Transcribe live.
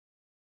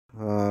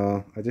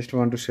I just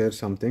want to share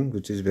something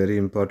which is very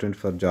important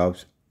for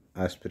jobs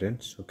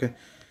aspirants. Okay,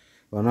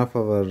 one of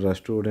our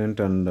student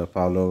and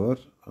follower,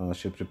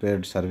 she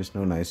prepared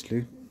Servicenow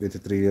nicely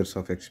with 3 years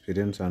of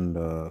experience, and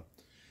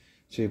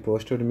she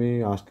posted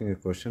me asking a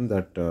question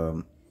that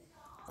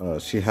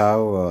she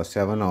have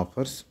 7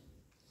 offers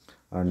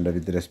and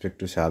with respect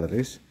to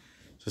salaries.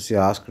 So she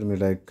asked me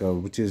like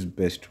which is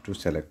best to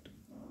select.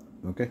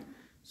 Okay,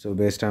 so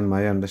based on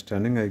my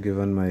understanding, I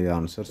given my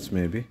answers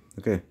maybe.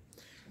 Okay,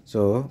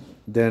 so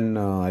then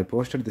I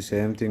posted the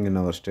same thing in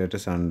our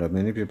status, and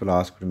many people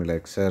asked me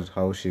like, sir,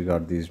 how she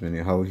got these many,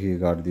 how he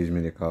got these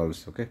many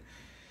calls. Okay,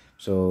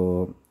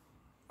 so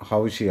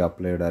how she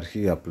applied or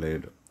he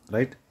applied,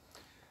 right?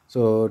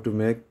 So to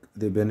make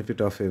the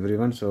benefit of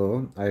everyone,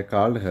 so I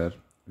called her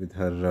with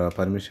her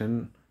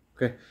permission.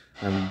 Okay,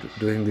 I'm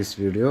doing this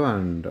video,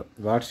 and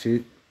what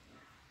she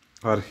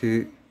or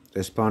he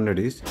responded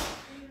is,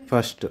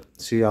 first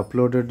she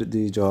uploaded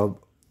the job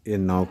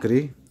in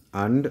Naukri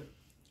and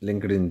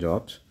LinkedIn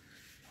jobs,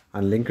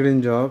 and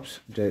LinkedIn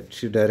jobs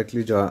she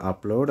directly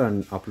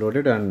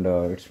uploaded, and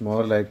it's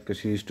more like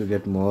she used to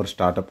get more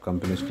startup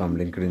companies from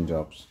LinkedIn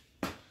jobs.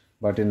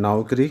 But in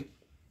Naukri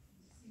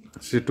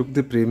she took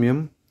the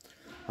premium.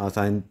 I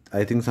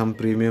think some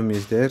premium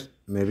is there,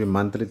 maybe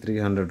monthly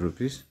 300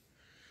 rupees.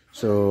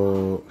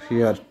 So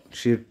here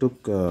she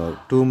took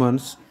 2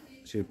 months.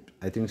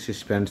 I think she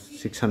spent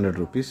 600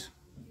 rupees.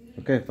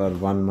 Okay, for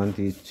 1 month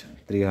each,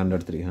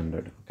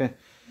 300. Okay,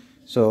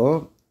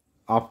 so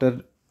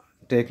after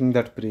taking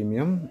that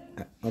premium,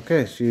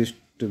 okay, she used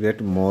to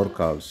get more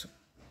calls.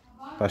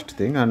 First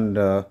thing, and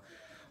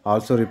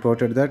also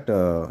reported that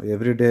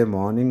every day,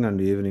 morning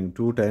and evening,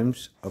 2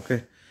 times.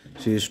 Okay,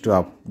 she used to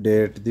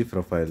update the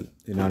profile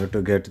in order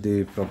to get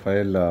the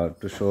profile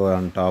to show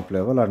on top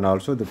level, and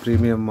also the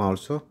premium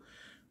also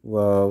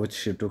which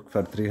she took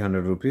for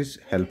 300 rupees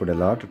helped a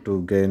lot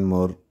to gain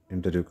more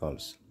interview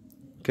calls.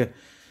 Okay,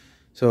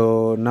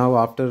 so now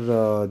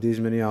after these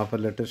many offer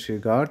letters she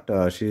got,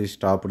 she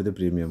stopped the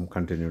premium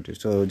continuity.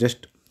 So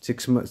just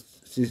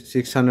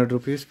 600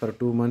 rupees for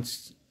 2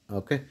 months.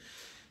 Okay,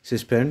 she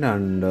spent,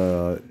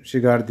 and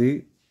she got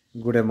the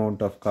good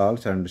amount of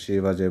calls, and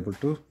she was able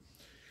to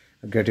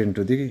get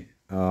into the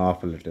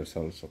offer letters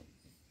also.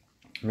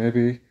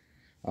 Maybe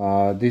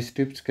these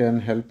tips can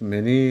help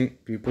many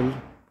people,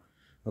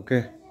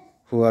 okay,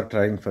 who are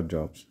trying for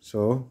jobs.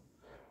 So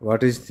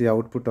what is the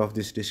output of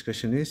this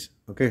discussion is,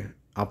 okay,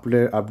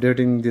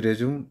 updating the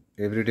resume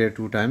every day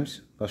 2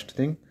 times, first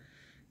thing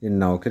in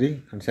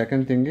Naukri, and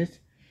second thing is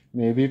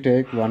maybe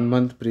take 1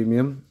 month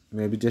premium,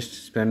 maybe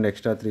just spend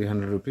extra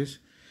 300 rupees.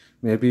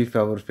 Maybe if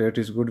our fate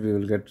is good, we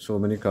will get so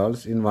many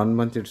calls in 1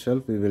 month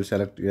itself. We will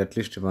select at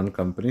least one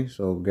company,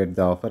 so get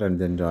the offer and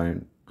then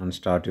join and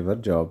start your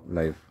job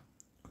life.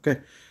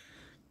 Okay,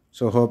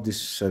 so hope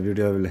this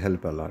video will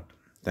help a lot.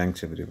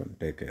 Thanks everyone,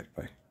 take care,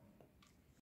 bye.